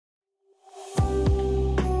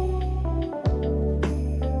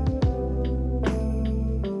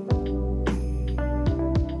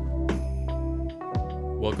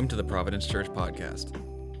to the Providence Church podcast.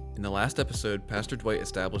 In the last episode, Pastor Dwight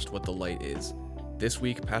established what the light is. This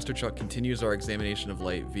week, Pastor Chuck continues our examination of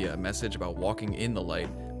light via a message about walking in the light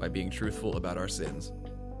by being truthful about our sins.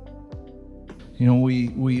 You know,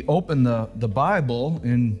 we open the Bible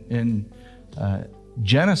in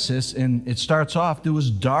Genesis, and it starts off, there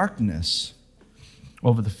was darkness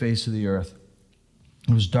over the face of the earth.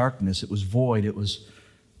 It was darkness, it was void,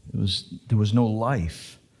 there was no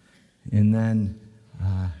life. And then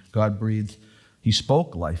God breathed, He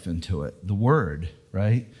spoke life into it, the Word,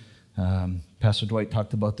 right? Pastor Dwight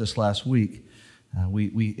talked about this last week.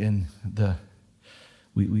 We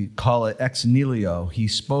call it ex nihilo. He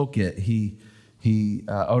spoke it. He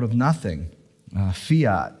out of nothing.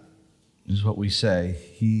 Fiat is what we say.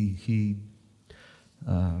 He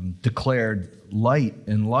declared light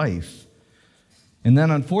and life. And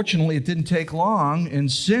then, unfortunately, it didn't take long,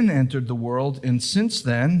 and sin entered the world. And since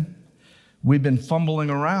then, we've been fumbling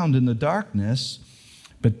around in the darkness.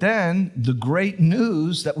 But then, the great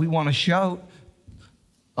news that we want to shout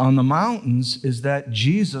on the mountains is that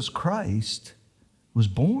Jesus Christ was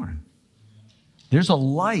born. There's a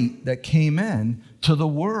light that came in to the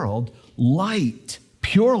world, light,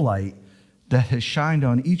 pure light, that has shined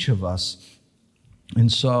on each of us.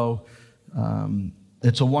 And so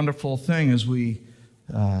it's a wonderful thing as we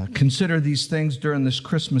consider these things during this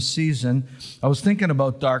Christmas season. I was thinking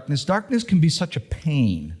about darkness. Darkness can be such a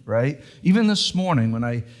pain, right? Even this morning when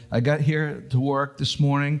I got here to work this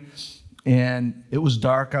morning, and it was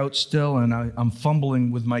dark out still, and I'm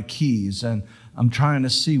fumbling with my keys, and I'm trying to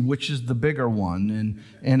see which is the bigger one.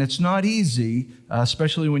 And it's not easy,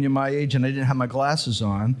 especially when you're my age and I didn't have my glasses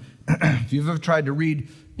on. If you've ever tried to read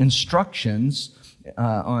instructions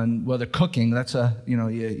on whether cooking,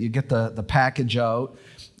 you get the package out,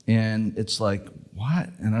 and it's like, what?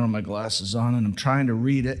 And I don't have my glasses on, and I'm trying to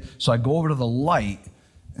read it. So I go over to the light,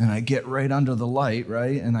 and I get right under the light,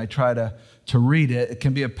 right? And I try to read it. It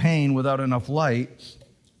can be a pain without enough light.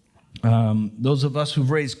 Those of us who've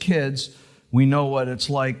raised kids, we know what it's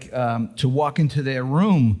like to walk into their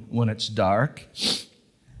room when it's dark.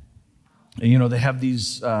 You know, they have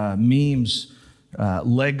these memes,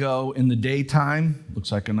 Lego in the daytime,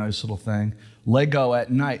 looks like a nice little thing. Lego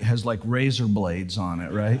at night has like razor blades on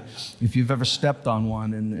it, right? If you've ever stepped on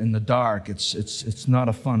one in the dark, it's not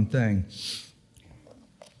a fun thing.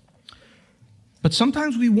 But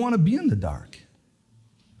sometimes we want to be in the dark.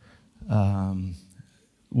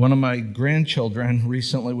 One of my grandchildren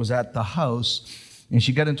recently was at the house, and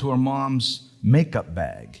she got into her mom's makeup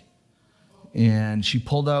bag. And she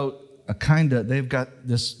pulled out they've got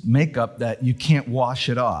this makeup that you can't wash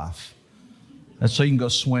it off. That's so you can go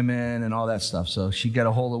swimming and all that stuff. So she got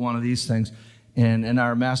a hold of one of these things. And in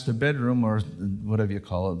our master bedroom, or whatever you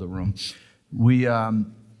call it, the room,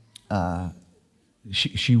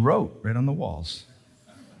 she wrote right on the walls,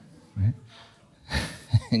 right?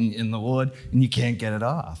 in the wood, and you can't get it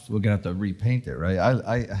off. We're going to have to repaint it, right?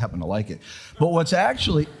 I happen to like it. But what's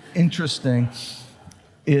actually interesting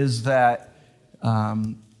is that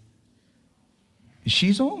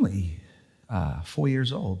she's only 4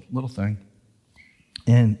 years old, little thing.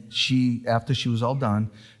 And after she was all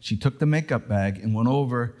done, she took the makeup bag and went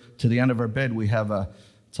over to the end of our bed. We have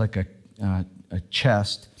it's like a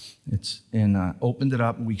chest. Opened it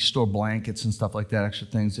up, and we store blankets and stuff like that, extra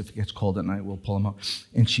things. If it gets cold at night, we'll pull them out.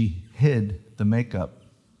 And she hid the makeup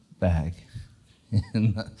bag.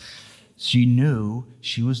 And she knew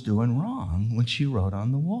she was doing wrong when she wrote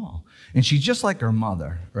on the wall. And she's just like her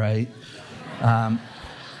mother, right?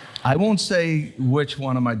 I won't say which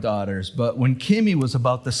one of my daughters, but when Kimmy was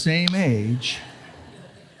about the same age,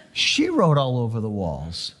 she wrote all over the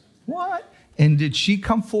walls. What? And did she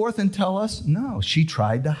come forth and tell us? No, she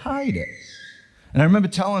tried to hide it. And I remember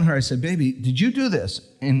telling her, I said, baby, did you do this?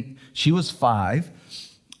 And she was 5,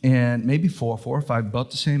 and maybe 4 or 5,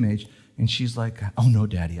 about the same age. And she's like, oh, no,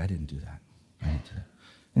 Daddy, I didn't do that. I didn't do that.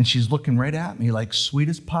 And she's looking right at me like sweet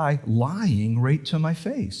as pie, lying right to my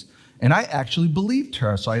face. And I actually believed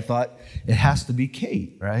her, so I thought, it has to be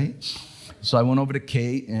Kate, right? So I went over to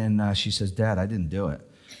Kate, and she says, Dad, I didn't do it.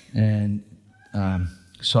 And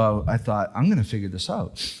so I thought, I'm going to figure this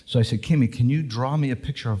out. So I said, Kimmy, can you draw me a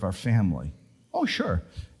picture of our family? Oh, sure.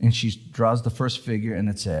 And she draws the first figure, and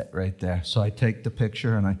it's it right there. So I take the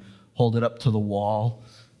picture, and I hold it up to the wall.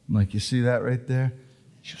 I'm like, you see that right there?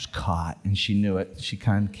 She was caught, and she knew it. She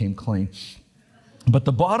kind of came clean. But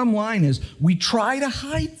the bottom line is, we try to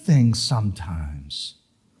hide things sometimes.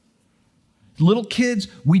 Little kids,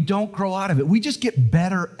 we don't grow out of it. We just get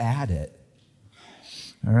better at it.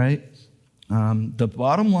 All right? The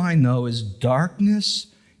bottom line, though, is darkness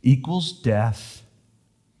equals death,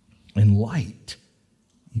 and light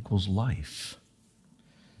equals life.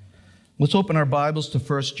 Let's open our Bibles to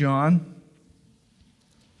 1 John.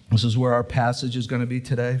 This is where our passage is going to be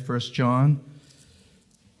today, 1 John.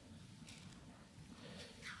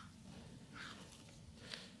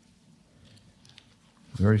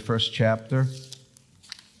 Very first chapter.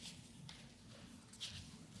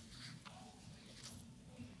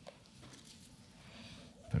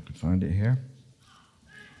 If I could find it here.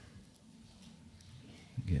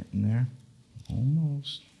 Getting there.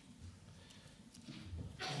 Almost.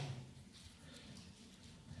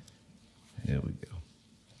 There we go.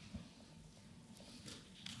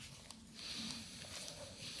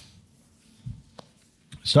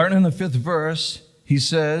 Starting in the 5th verse, he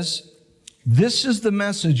says, "This is the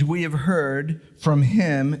message we have heard from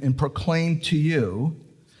him and proclaimed to you,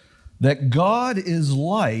 that God is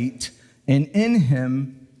light, and in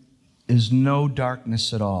him is no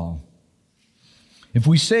darkness at all. If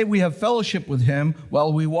we say we have fellowship with him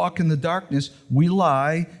while we walk in the darkness, we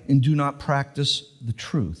lie and do not practice the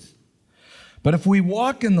truth. But if we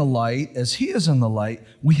walk in the light as he is in the light,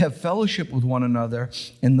 we have fellowship with one another,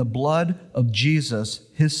 and the blood of Jesus,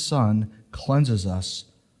 his Son, cleanses us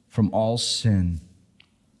from all sin.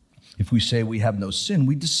 If we say we have no sin,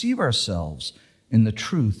 we deceive ourselves, and the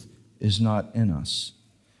truth is not in us.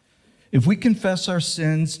 If we confess our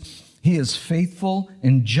sins, he is faithful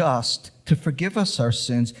and just to forgive us our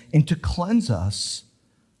sins and to cleanse us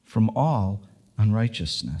from all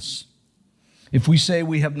unrighteousness. If we say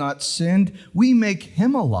we have not sinned, we make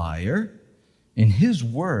him a liar, and his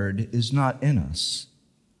word is not in us."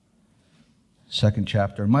 2nd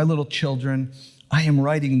chapter, "My little children, I am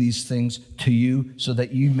writing these things to you so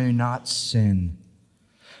that you may not sin.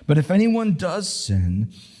 But if anyone does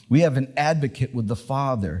sin, we have an advocate with the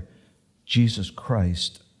Father, Jesus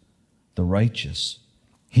Christ, the righteous.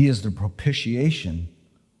 He is the propitiation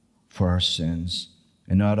for our sins,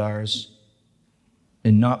 and not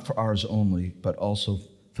for ours only, but also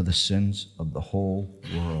for the sins of the whole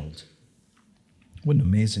world." What an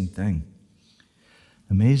amazing thing.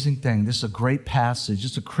 Amazing thing. This is a great passage.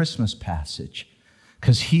 It's a Christmas passage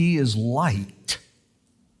because he is light.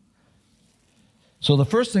 So the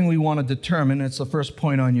first thing we want to determine, it's the first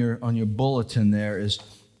point on your bulletin there, is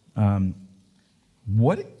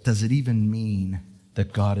what does it even mean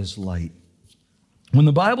that God is light? When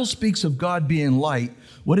the Bible speaks of God being light,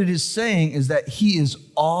 what it is saying is that he is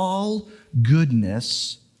all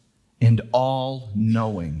goodness and all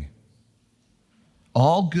knowing.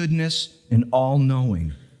 All goodness and all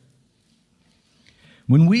knowing.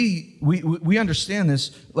 When we understand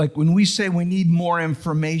this, like when we say we need more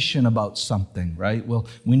information about something, right? Well,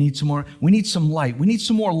 we need some light. We need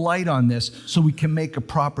some more light on this so we can make a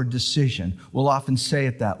proper decision. We'll often say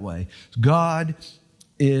it that way. God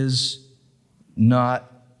is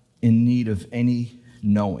not in need of any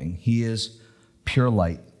knowing. He is pure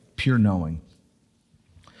light, pure knowing.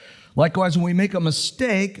 Likewise, when we make a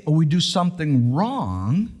mistake or we do something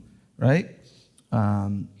wrong, right?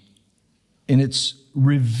 And it's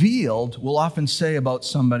revealed, we'll often say about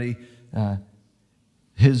somebody,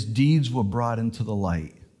 his deeds were brought into the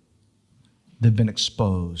light. They've been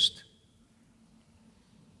exposed.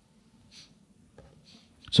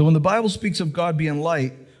 So when the Bible speaks of God being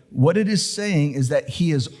light, what it is saying is that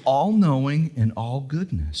he is all-knowing and all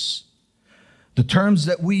goodness. The terms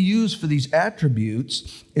that we use for these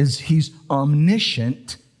attributes is he's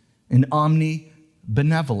omniscient and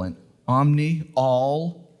omnibenevolent.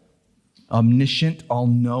 Omniscient,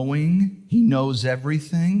 all-knowing. He knows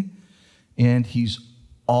everything. And he's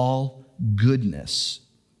all goodness.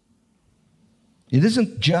 It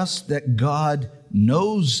isn't just that God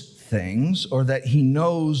knows things or that he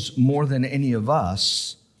knows more than any of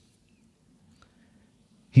us.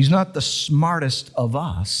 He's not the smartest of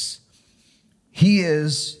us. He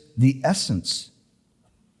is the essence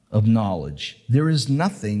of knowledge. There is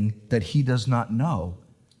nothing that he does not know.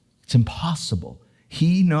 It's impossible.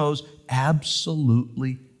 He knows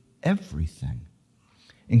absolutely everything,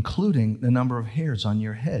 including the number of hairs on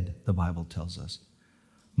your head, the Bible tells us.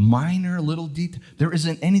 Minor little detail. There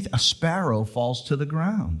isn't anything. A sparrow falls to the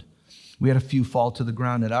ground. We had a few fall to the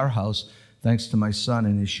ground at our house, thanks to my son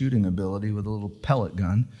and his shooting ability with a little pellet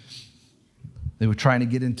gun. They were trying to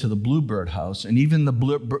get into the bluebird house, and even the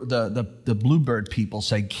bluebird people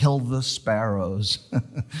say, "Kill the sparrows."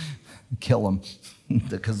 Kill them,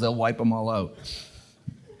 because they'll wipe them all out.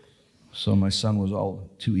 So my son was all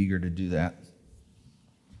too eager to do that.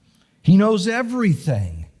 He knows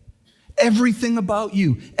everything. Everything about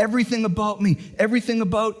you, everything about me, everything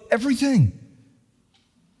about everything.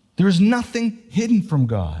 There is nothing hidden from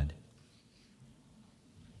God.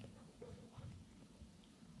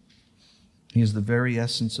 He is the very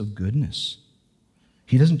essence of goodness.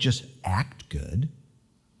 He doesn't just act good.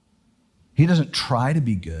 He doesn't try to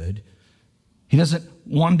be good. He doesn't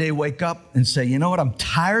one day wake up and say, you know what, I'm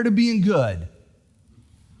tired of being good.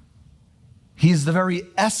 He is the very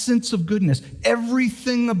essence of goodness.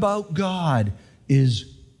 Everything about God is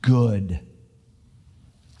good.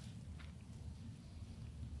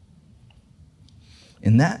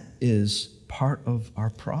 And that is part of our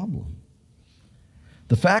problem.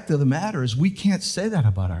 The fact of the matter is we can't say that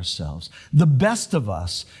about ourselves. The best of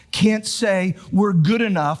us can't say we're good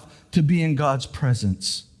enough to be in God's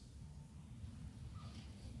presence.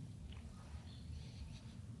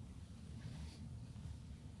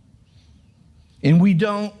 And we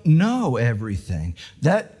don't know everything.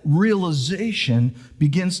 That realization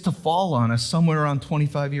begins to fall on us somewhere around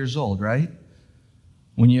 25 years old, right?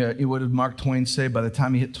 What did Mark Twain say? By the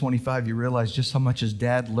time you hit 25, you realize just how much his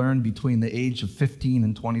dad learned between the age of 15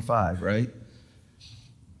 and 25, right?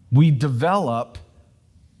 We develop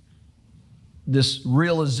this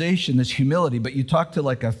realization, this humility, but you talk to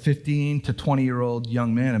like a 15 to 20-year-old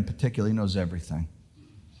young man in particular, he knows everything.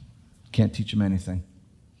 Can't teach him anything.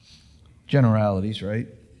 Generalities, right?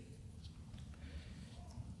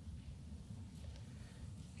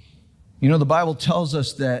 You know, the Bible tells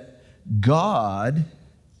us that God,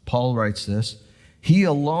 Paul writes this, he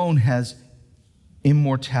alone has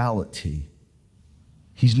immortality.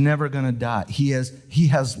 He's never going to die. He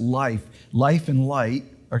has life. Life and light,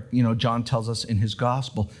 or, John tells us in his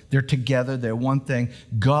gospel, they're together, they're one thing.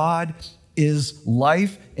 God is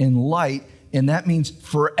life and light, and that means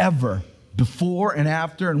forever, before and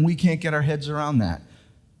after, and we can't get our heads around that.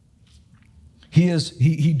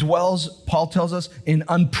 He dwells, Paul tells us, in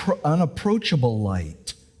unapproachable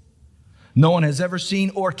light. No one has ever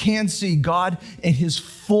seen or can see God in his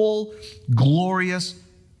full, glorious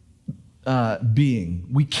being.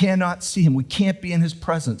 We cannot see him. We can't be in his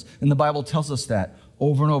presence. And the Bible tells us that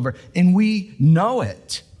over and over. And we know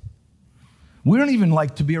it. We don't even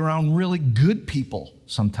like to be around really good people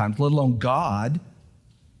sometimes, let alone God.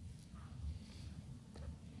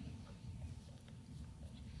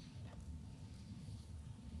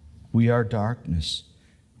 We are darkness.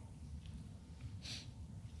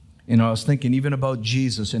 I was thinking even about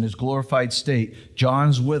Jesus in his glorified state.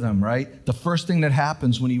 John's with him, right? The first thing that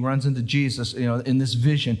happens when he runs into Jesus, in this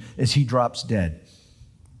vision, is he drops dead.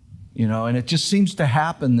 And it just seems to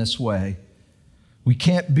happen this way. We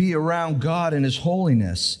can't be around God and his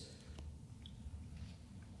holiness.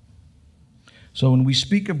 So when we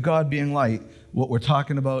speak of God being light, what we're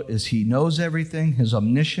talking about is he knows everything, his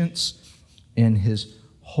omniscience, and his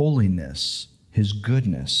holiness, his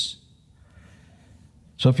goodness.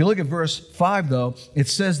 So if you look at verse 5, though, it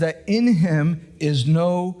says that in him is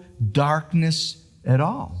no darkness at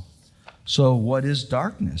all. So what is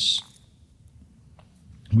darkness?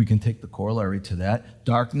 We can take the corollary to that.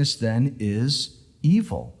 Darkness then is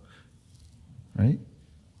evil, right?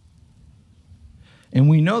 And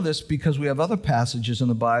we know this because we have other passages in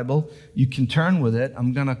the Bible. You can turn with it.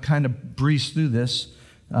 I'm going to kind of breeze through this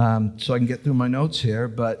so I can get through my notes here.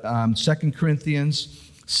 But 2 Corinthians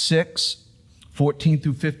 6, 14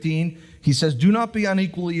 through 15, he says, "Do not be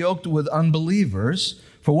unequally yoked with unbelievers.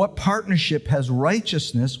 For what partnership has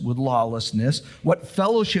righteousness with lawlessness? What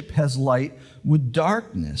fellowship has light with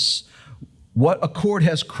darkness? What accord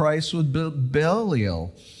has Christ with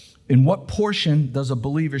Belial? In what portion does a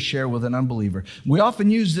believer share with an unbeliever?" We often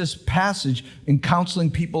use this passage in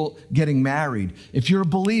counseling people getting married. If you're a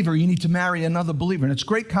believer, you need to marry another believer. And it's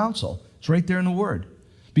great counsel. It's right there in the Word.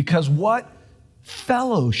 Because what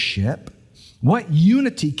fellowship, what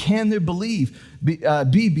unity can there be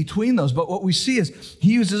between those? But what we see is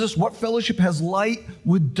he uses this, what fellowship has light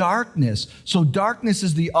with darkness? So darkness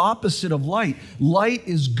is the opposite of light. Light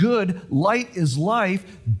is good. Light is life.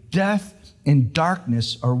 Death and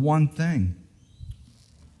darkness are one thing.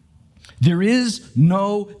 There is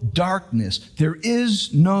no darkness. There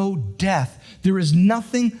is no death. There is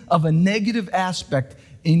nothing of a negative aspect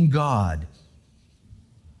in God.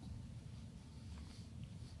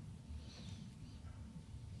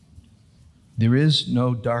 There is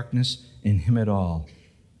no darkness in him at all.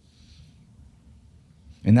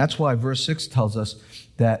 And that's why verse 6 tells us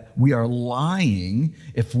that we are lying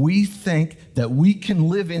if we think that we can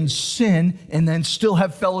live in sin and then still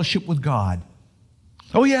have fellowship with God.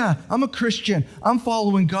 Oh yeah, I'm a Christian, I'm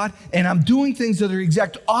following God, and I'm doing things that are the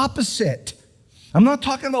exact opposite. I'm not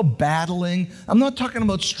talking about battling, I'm not talking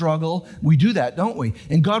about struggle. We do that, don't we?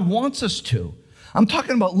 And God wants us to. I'm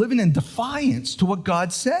talking about living in defiance to what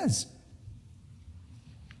God says.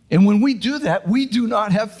 And when we do that, we do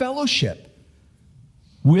not have fellowship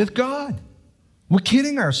with God. We're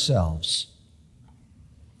kidding ourselves.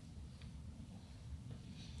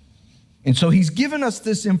 And so he's given us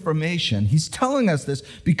this information. He's telling us this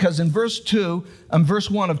because in verse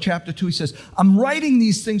 1 of chapter 2, he says, I'm writing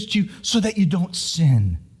these things to you so that you don't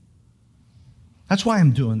sin. That's why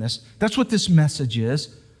I'm doing this. That's what this message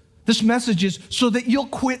is. This message is so that you'll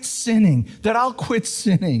quit sinning, that I'll quit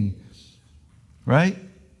sinning, right?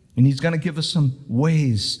 And he's going to give us some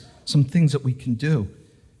ways, some things that we can do.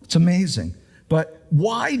 It's amazing. But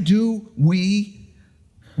why do we...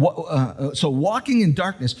 So walking in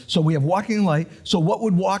darkness, so we have walking in light. So what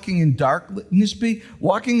would walking in darkness be?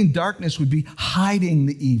 Walking in darkness would be hiding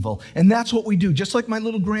the evil. And that's what we do. Just like my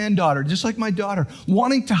little granddaughter, just like my daughter,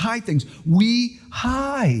 wanting to hide things. We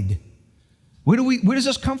hide. Where does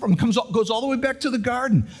this come from? It goes all the way back to the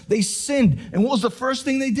garden. They sinned. And what was the first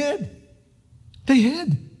thing they did? They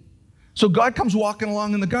hid. So God comes walking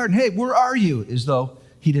along in the garden. Hey, where are you? As though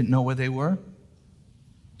he didn't know where they were.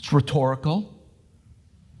 It's rhetorical.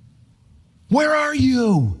 Where are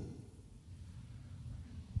you?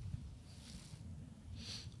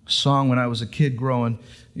 A song when I was a kid growing,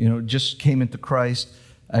 just came into Christ,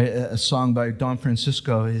 a song by Don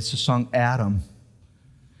Francisco. It's a song, Adam.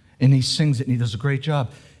 And he sings it and he does a great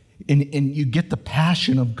job. And you get the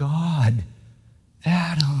passion of God.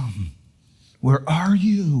 Adam, where are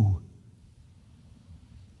you?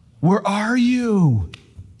 Where are you?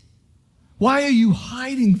 Why are you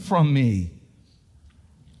hiding from me?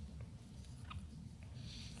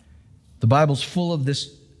 The Bible's full of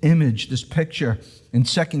this image, this picture. In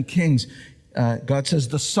 2 Kings, God says,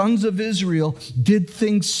 the sons of Israel did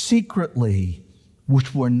things secretly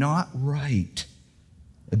which were not right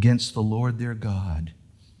against the Lord their God.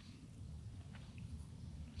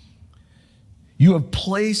 You have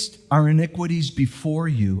placed our iniquities before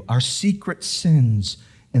you, our secret sins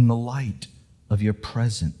in the light of your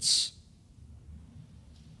presence.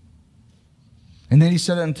 And then he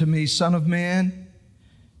said unto me, Son of man,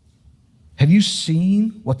 have you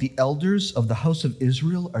seen what the elders of the house of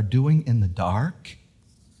Israel are doing in the dark?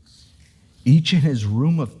 Each in his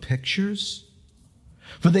room of pictures?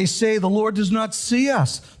 For they say, the Lord does not see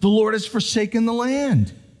us. The Lord has forsaken the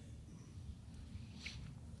land.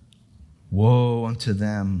 Woe unto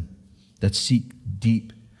them that seek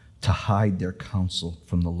deep to hide their counsel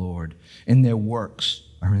from the Lord. And their works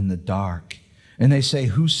are in the dark. And they say,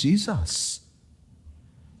 who sees us?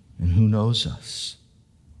 And who knows us?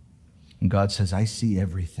 And God says, I see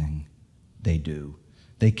everything they do.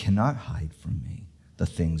 They cannot hide from me the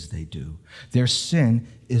things they do. Their sin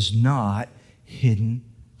is not hidden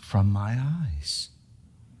from my eyes.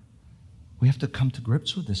 We have to come to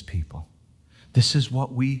grips with this, people. This is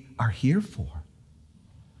what we are here for.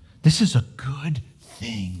 This is a good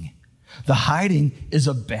thing. The hiding is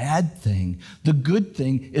a bad thing. The good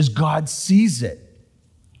thing is God sees it.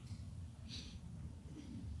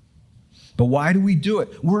 But why do we do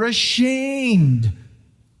it? We're ashamed.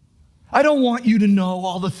 I don't want you to know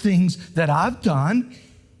all the things that I've done.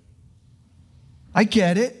 I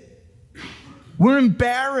get it. We're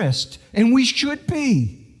embarrassed, and we should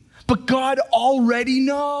be. But God already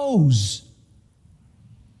knows.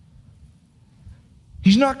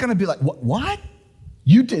 He's not going to be like, what?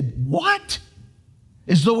 You did what?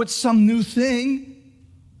 As though it's some new thing.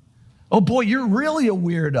 Oh boy, you're really a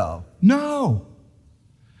weirdo. No.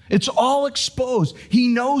 It's all exposed. He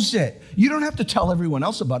knows it. You don't have to tell everyone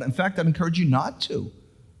else about it. In fact, I'd encourage you not to.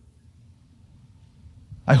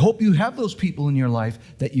 I hope you have those people in your life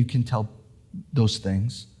that you can tell those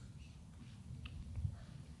things.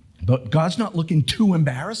 But God's not looking to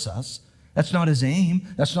embarrass us. That's not his aim.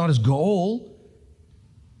 That's not his goal.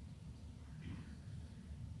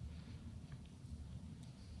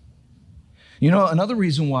 Another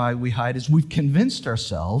reason why we hide is we've convinced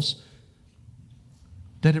ourselves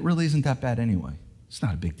that it really isn't that bad anyway. It's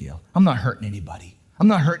not a big deal. I'm not hurting anybody. I'm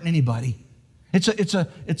not hurting anybody. It's a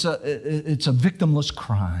victimless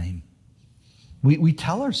crime. We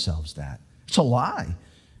tell ourselves that. It's a lie.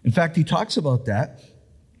 In fact, he talks about that.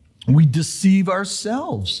 We deceive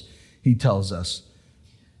ourselves, he tells us.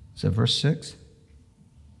 Is that verse 6?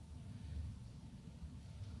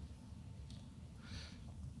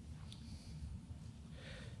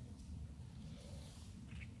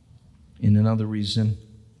 And another reason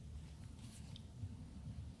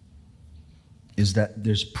is that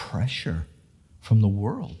there's pressure from the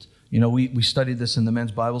world. We studied this in the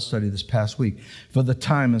men's Bible study this past week. For the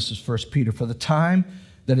time, this is 1 Peter, for the time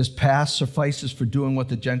that is past suffices for doing what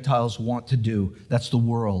the Gentiles want to do. That's the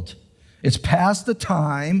world. It's past the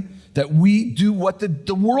time that we do what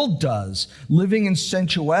the world does, living in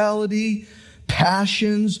sensuality,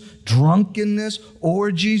 passions, drunkenness,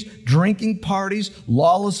 orgies, drinking parties,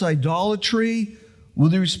 lawless idolatry.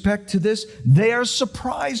 with respect to this, they are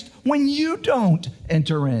surprised when you don't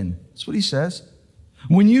enter in. That's what he says.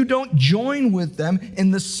 When you don't join with them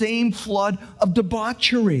in the same flood of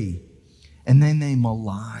debauchery. And then they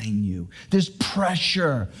malign you. There's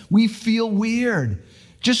pressure. We feel weird.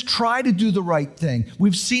 Just try to do the right thing.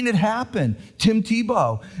 We've seen it happen. Tim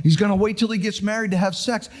Tebow, he's going to wait till he gets married to have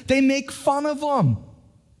sex. They make fun of him.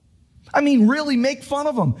 I mean, really make fun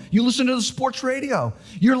of him. You listen to the sports radio.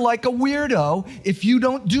 You're like a weirdo if you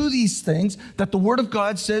don't do these things that the Word of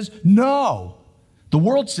God says no. The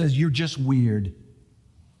world says you're just weird.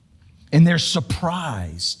 And they're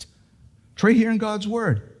surprised. It's right here in God's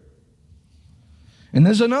Word. And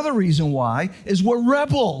there's another reason why, is we're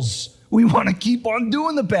rebels. We want to keep on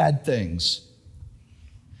doing the bad things.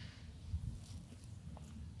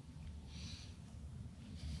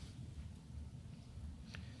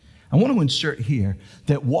 I want to insert here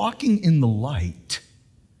that walking in the light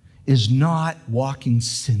is not walking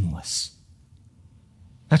sinless.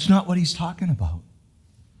 That's not what he's talking about.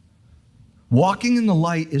 Walking in the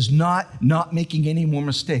light is not making any more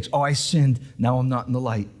mistakes. Oh, I sinned, now I'm not in the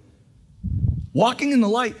light. Walking in the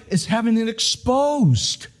light is having it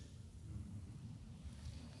exposed.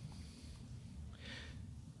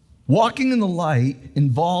 Walking in the light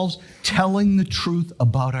involves telling the truth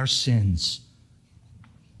about our sins.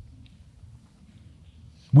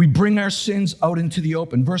 We bring our sins out into the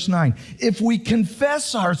open. Verse 9, if we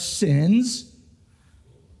confess our sins,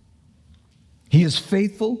 he is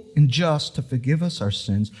faithful and just to forgive us our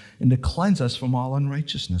sins and to cleanse us from all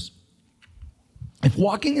unrighteousness. If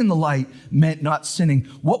walking in the light meant not sinning,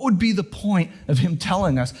 what would be the point of him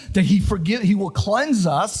telling us that he will cleanse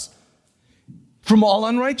us from all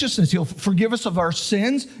unrighteousness? He'll forgive us of our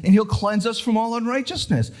sins and he'll cleanse us from all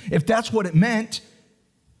unrighteousness. If that's what it meant,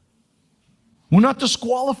 we're not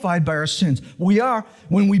disqualified by our sins. We are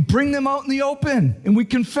when we bring them out in the open and we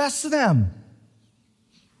confess them.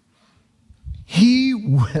 He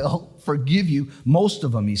will forgive you. Most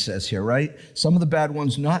of them, he says here, right? Some of the bad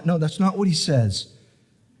ones not. No, that's not what he says.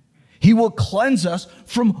 He will cleanse us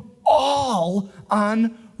from all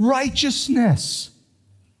unrighteousness.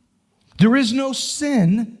 There is no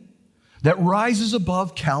sin that rises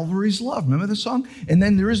above Calvary's love. Remember the song? And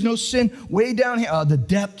then there is no sin way down here. The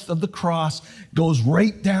depth of the cross goes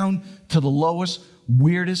right down to the lowest,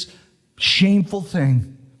 weirdest, shameful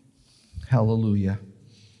thing. Hallelujah.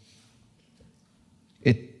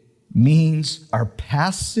 It means our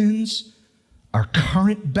past sins, our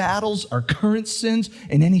current battles, our current sins,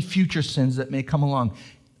 and any future sins that may come along.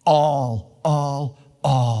 All.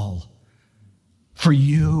 For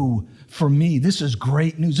you, for me. This is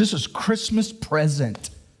great news. This is Christmas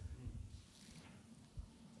present.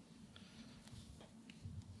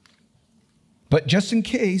 But just in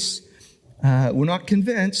case we're not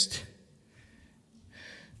convinced,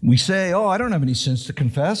 we say, I don't have any sins to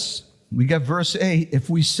confess. We got verse 8. If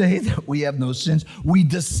we say that we have no sins, we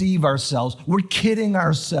deceive ourselves. We're kidding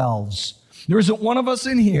ourselves. There isn't one of us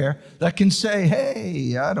in here that can say,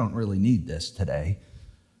 hey, I don't really need this today.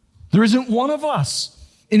 There isn't one of us.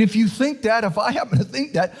 And if you think that, if I happen to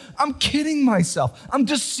think that, I'm kidding myself. I'm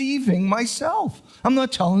deceiving myself. I'm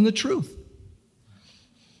not telling the truth.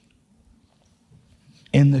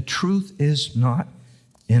 And the truth is not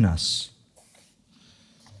in us.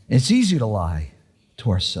 It's easy to lie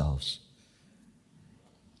to ourselves.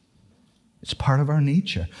 It's part of our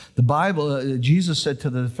nature. The Bible, Jesus said to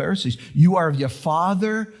the Pharisees, you are of your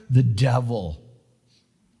father, the devil.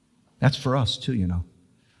 That's for us too, you know.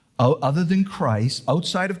 Other than Christ,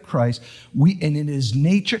 outside of Christ, and in his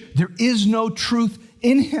nature, there is no truth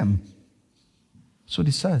in him. That's what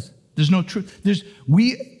he says. There's no truth.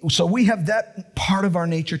 So we have that part of our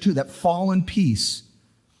nature too, that fallen piece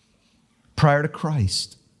prior to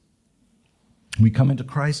Christ. We come into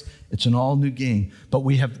Christ, it's an all new game. But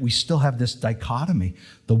we still have this dichotomy,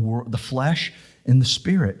 the flesh and the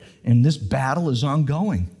spirit. And this battle is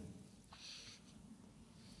ongoing.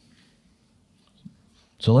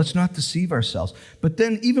 So let's not deceive ourselves. But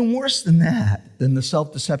then even worse than that, than the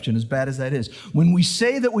self-deception, as bad as that is, when we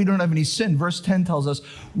say that we don't have any sin, verse 10 tells us,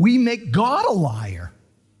 we make God a liar.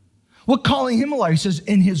 We're calling him a liar. He says,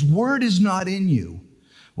 and his word is not in you.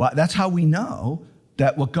 Well, that's how we know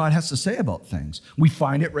that what God has to say about things. We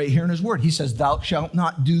find it right here in his word. He says, thou shalt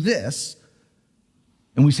not do this.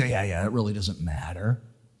 And we say, yeah, it really doesn't matter.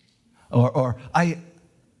 Or I'm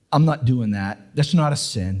not doing that. That's not a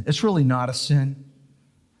sin. It's really not a sin.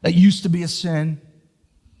 That used to be a sin.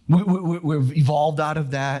 We've evolved out of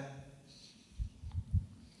that.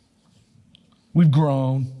 We've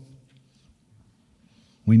grown.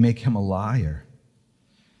 We make him a liar.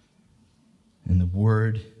 And the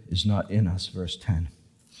word is not in us, verse 10.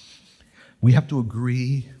 We have to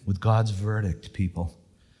agree with God's verdict, people.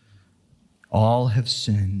 All have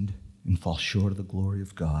sinned and fall short of the glory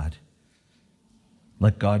of God.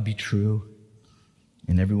 Let God be true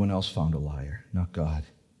and everyone else found a liar, not God.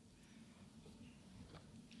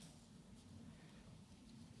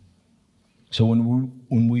 So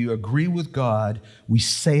when we agree with God, we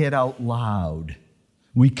say it out loud.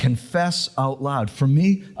 We confess out loud. For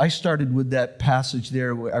me, I started with that passage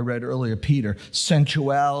there I read earlier, Peter.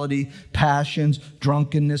 Sensuality, passions,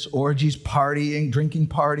 drunkenness, orgies, partying, drinking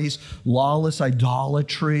parties, lawless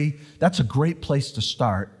idolatry. That's a great place to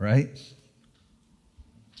start, right?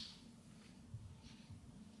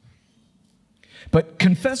 But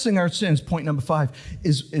confessing our sins, point number 5,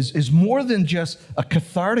 is more than just a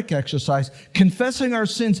cathartic exercise. Confessing our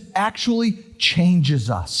sins actually changes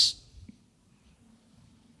us.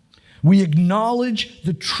 We acknowledge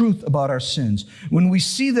the truth about our sins. When we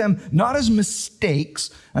see them not as mistakes,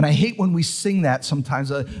 and I hate when we sing that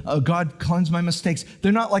sometimes, God cleanse my mistakes.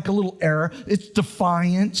 They're not like a little error. It's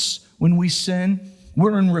defiance when we sin.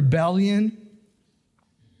 We're in rebellion.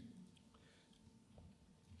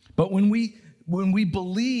 But when we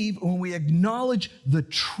believe, when we acknowledge the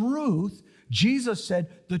truth, Jesus said,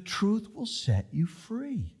 the truth will set you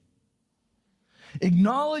free.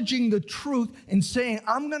 Acknowledging the truth and saying,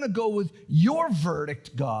 I'm going to go with your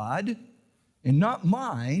verdict, God, and not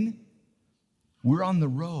mine, we're on the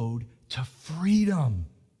road to freedom.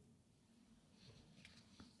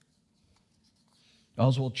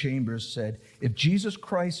 Oswald Chambers said, if Jesus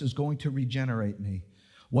Christ is going to regenerate me,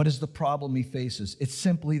 what is the problem he faces? It's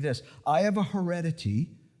simply this. I have a heredity,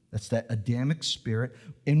 that's that Adamic spirit,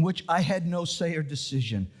 in which I had no say or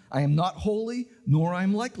decision. I am not holy, nor I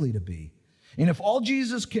am likely to be. And if all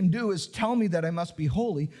Jesus can do is tell me that I must be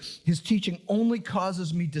holy, his teaching only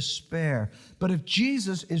causes me despair. But if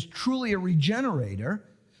Jesus is truly a regenerator,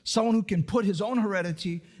 someone who can put his own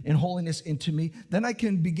heredity and holiness into me, then I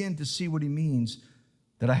can begin to see what he means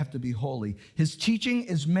that I have to be holy. His teaching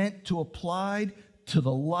is meant to apply to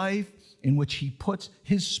the life in which he puts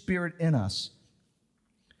his spirit in us.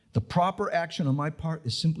 The proper action on my part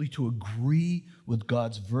is simply to agree with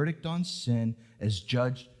God's verdict on sin as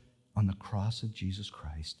judged on the cross of Jesus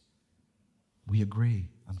Christ. We agree.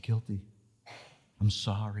 I'm guilty. I'm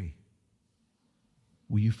sorry.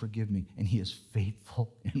 Will you forgive me? And he is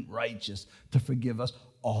faithful and righteous to forgive us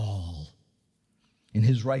all. And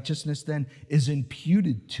his righteousness then is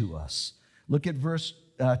imputed to us. Look at verse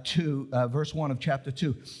 1 of chapter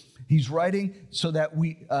 2. He's writing so that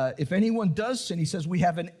if anyone does sin, he says, we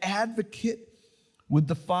have an advocate with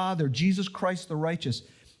the Father, Jesus Christ the righteous.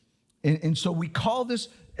 And so we call this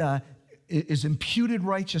is imputed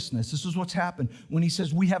righteousness. This is what's happened. When he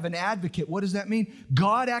says we have an advocate, what does that mean?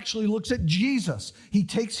 God actually looks at Jesus. He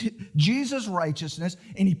takes Jesus' righteousness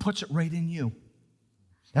and he puts it right in you.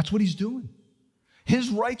 That's what he's doing. His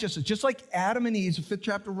righteousness, just like Adam and Eve, the 5th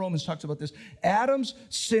chapter of Romans talks about this. Adam's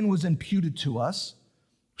sin was imputed to us,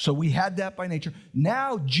 so we had that by nature.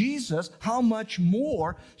 Now Jesus, how much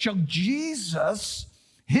more shall Jesus,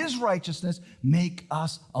 his righteousness, make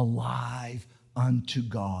us alive unto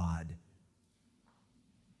God?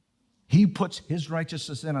 He puts his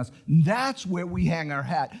righteousness in us. That's where we hang our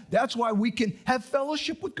hat. That's why we can have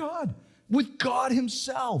fellowship with God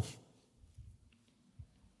himself.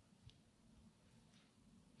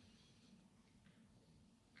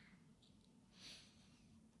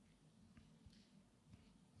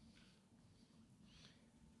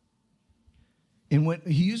 And when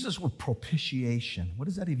he uses this word propitiation, what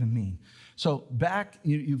does that even mean? So back,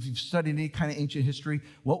 if you've studied any kind of ancient history,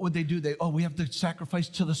 what would they do? We have to sacrifice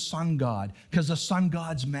to the sun god because the sun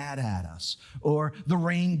god's mad at us, or the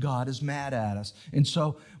rain god is mad at us. And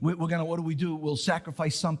so what do we do? We'll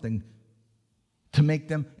sacrifice something to make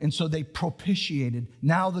them, and so they propitiated.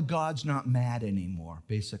 Now the God's not mad anymore,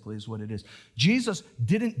 basically is what it is. Jesus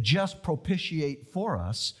didn't just propitiate for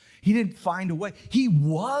us. He didn't find a way. He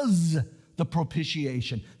was the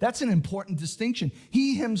propitiation. That's an important distinction.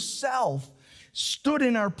 He himself stood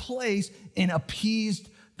in our place and appeased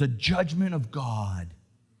the judgment of God.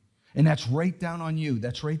 And that's right down on you.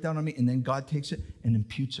 That's right down on me. And then God takes it and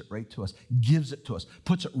imputes it right to us, gives it to us,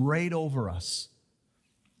 puts it right over us.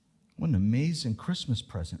 What an amazing Christmas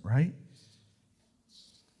present, right?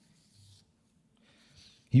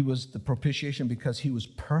 He was the propitiation because he was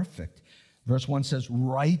perfect. Verse 1 says,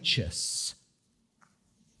 righteous,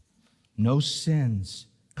 no sins,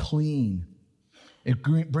 clean, It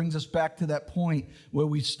brings us back to that point where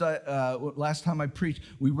last time I preached,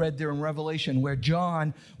 we read there in Revelation where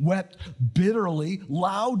John wept bitterly,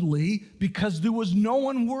 loudly, because there was no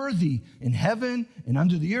one worthy in heaven and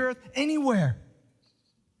under the earth, anywhere.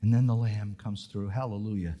 And then the Lamb comes through.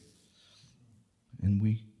 Hallelujah. And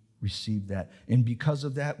we receive that. And because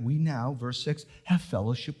of that, we now, verse 6, have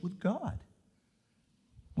fellowship with God.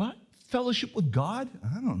 What? Fellowship with God?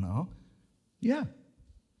 I don't know. Yeah.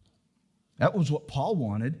 That was what Paul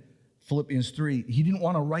wanted. Philippians 3. He didn't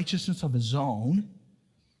want a righteousness of his own,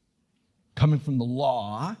 coming from the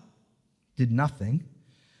law, did nothing.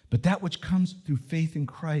 But that which comes through faith in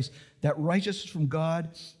Christ, that righteousness from God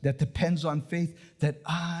that depends on faith, that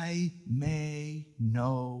I may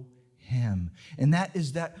know him. And that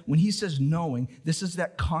is that, when he says knowing, this is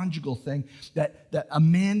that conjugal thing, that a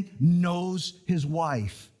man knows his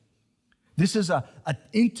wife. This is an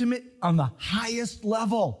intimate on the highest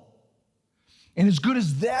level. And as good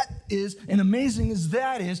as that is, and amazing as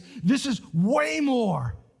that is, this is way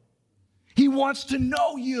more. He wants to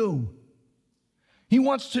know you. He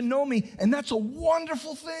wants to know me, and that's a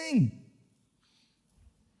wonderful thing.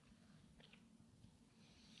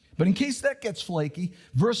 But in case that gets flaky,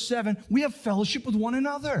 verse 7, we have fellowship with one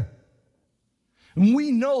another. And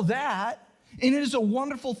we know that. And it is a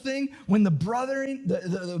wonderful thing when the brethren,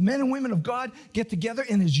 the men and women of God get together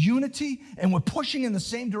in his unity, and we're pushing in the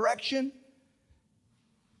same direction.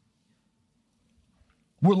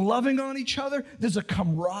 We're loving on each other. There's a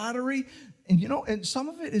camaraderie. And some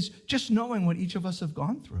of it is just knowing what each of us have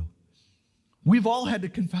gone through. We've all had to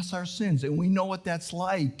confess our sins, and we know what that's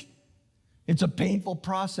like. It's a painful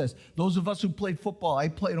process. Those of us who played football, I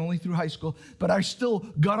played only through high school, but I still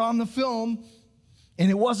got on the film,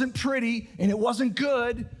 and it wasn't pretty, and it wasn't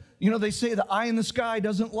good. They say the eye in the sky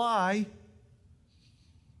doesn't lie.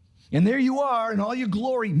 And there you are in all your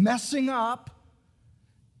glory, messing up.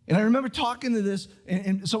 And I remember talking to this,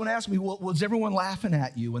 and someone asked me, well, was everyone laughing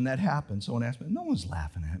at you when that happened? Someone asked me, no one's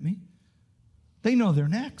laughing at me. They know they're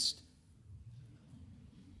next.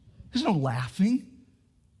 There's no laughing.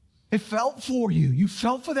 It felt for you. You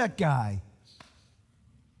felt for that guy.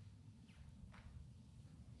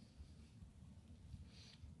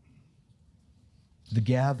 The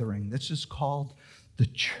gathering, this is called the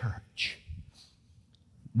church.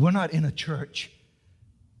 We're not in a church.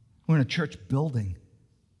 We're in a church building.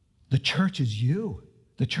 The church is you.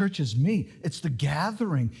 The church is me. It's the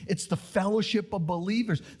gathering. It's the fellowship of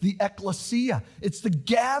believers, the ecclesia. It's the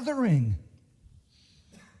gathering.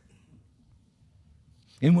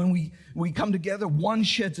 And when we come together, one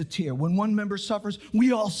sheds a tear. When one member suffers,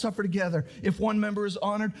 we all suffer together. If one member is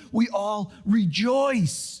honored, we all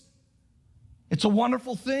rejoice. It's a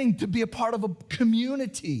wonderful thing to be a part of a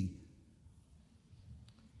community.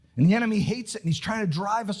 And the enemy hates it, and he's trying to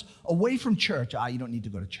drive us away from church. You don't need to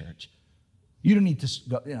go to church. You don't need to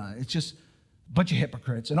go. It's just a bunch of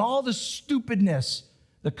hypocrites and all the stupidness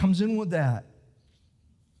that comes in with that.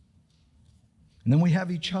 And then we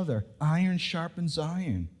have each other. Iron sharpens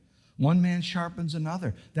iron. One man sharpens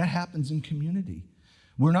another. That happens in community.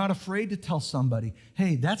 We're not afraid to tell somebody,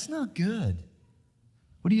 hey, that's not good.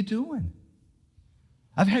 What are you doing?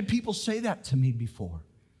 I've had people say that to me before.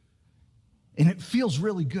 And it feels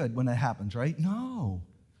really good when that happens, right? No,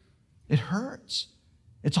 it hurts.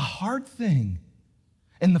 It's a hard thing.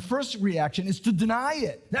 And the first reaction is to deny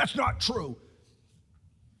it. That's not true.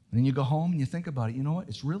 And then you go home and you think about it. You know what?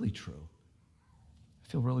 It's really true.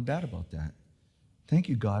 I feel really bad about that. Thank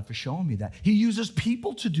you, God, for showing me that. He uses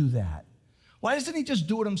people to do that. Why doesn't he just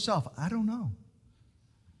do it himself? I don't know.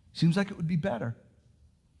 Seems like it would be better.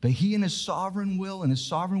 But he in his sovereign will, in his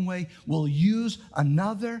sovereign way, will use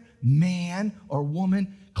another man or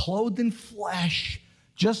woman clothed in flesh,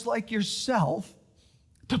 just like yourself,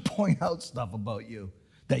 to point out stuff about you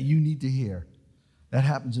that you need to hear. That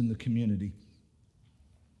happens in the community.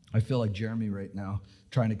 I feel like Jeremy right now,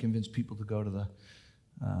 trying to convince people to go to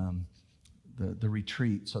the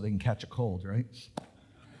retreat so they can catch a cold, right?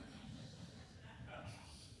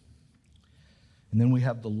 And then we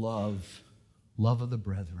have the love of the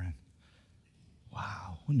brethren.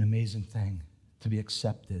 Wow, what an amazing thing to be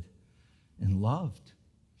accepted and loved.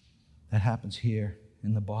 That happens here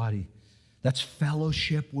in the body. That's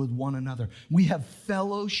fellowship with one another. We have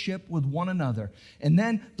fellowship with one another. And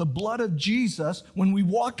then the blood of Jesus, when we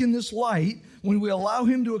walk in this light, when we allow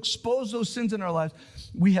him to expose those sins in our lives,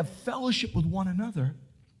 we have fellowship with one another.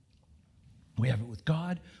 We have it with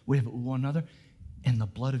God. We have it with one another. And the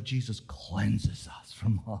blood of Jesus cleanses us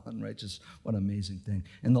from all unrighteousness. What an amazing thing.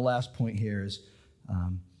 And the last point here is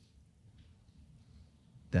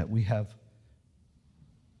that we have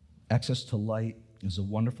access to light is a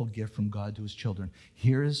wonderful gift from God to his children.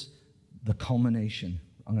 Here's the culmination.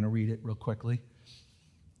 I'm going to read it real quickly.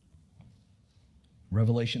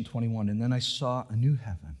 Revelation 21, and then I saw a new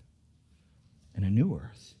heaven and a new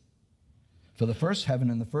earth. For the first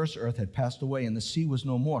heaven and the first earth had passed away, and the sea was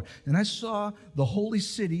no more. And I saw the holy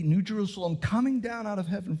city, New Jerusalem, coming down out of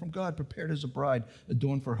heaven from God, prepared as a bride,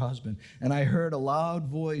 adorned for her husband. And I heard a loud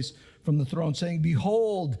voice from the throne saying,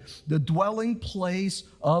 Behold, the dwelling place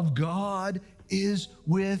of God is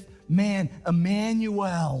with man.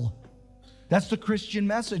 Emmanuel. That's the Christian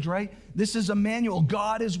message, right? This is Emmanuel.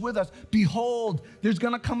 God is with us. Behold, there's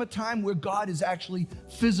going to come a time where God is actually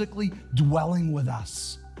physically dwelling with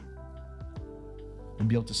us. And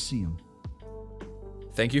be able to see him.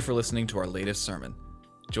 Thank you for listening to our latest sermon.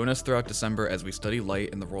 Join us throughout December as we study light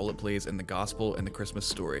and the role it plays in the gospel and the Christmas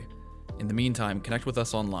story. In the meantime, connect with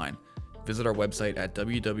us online. Visit our website at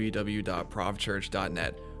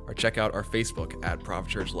www.provchurch.net or check out our Facebook at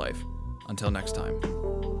ProvChurchLife. Until next time.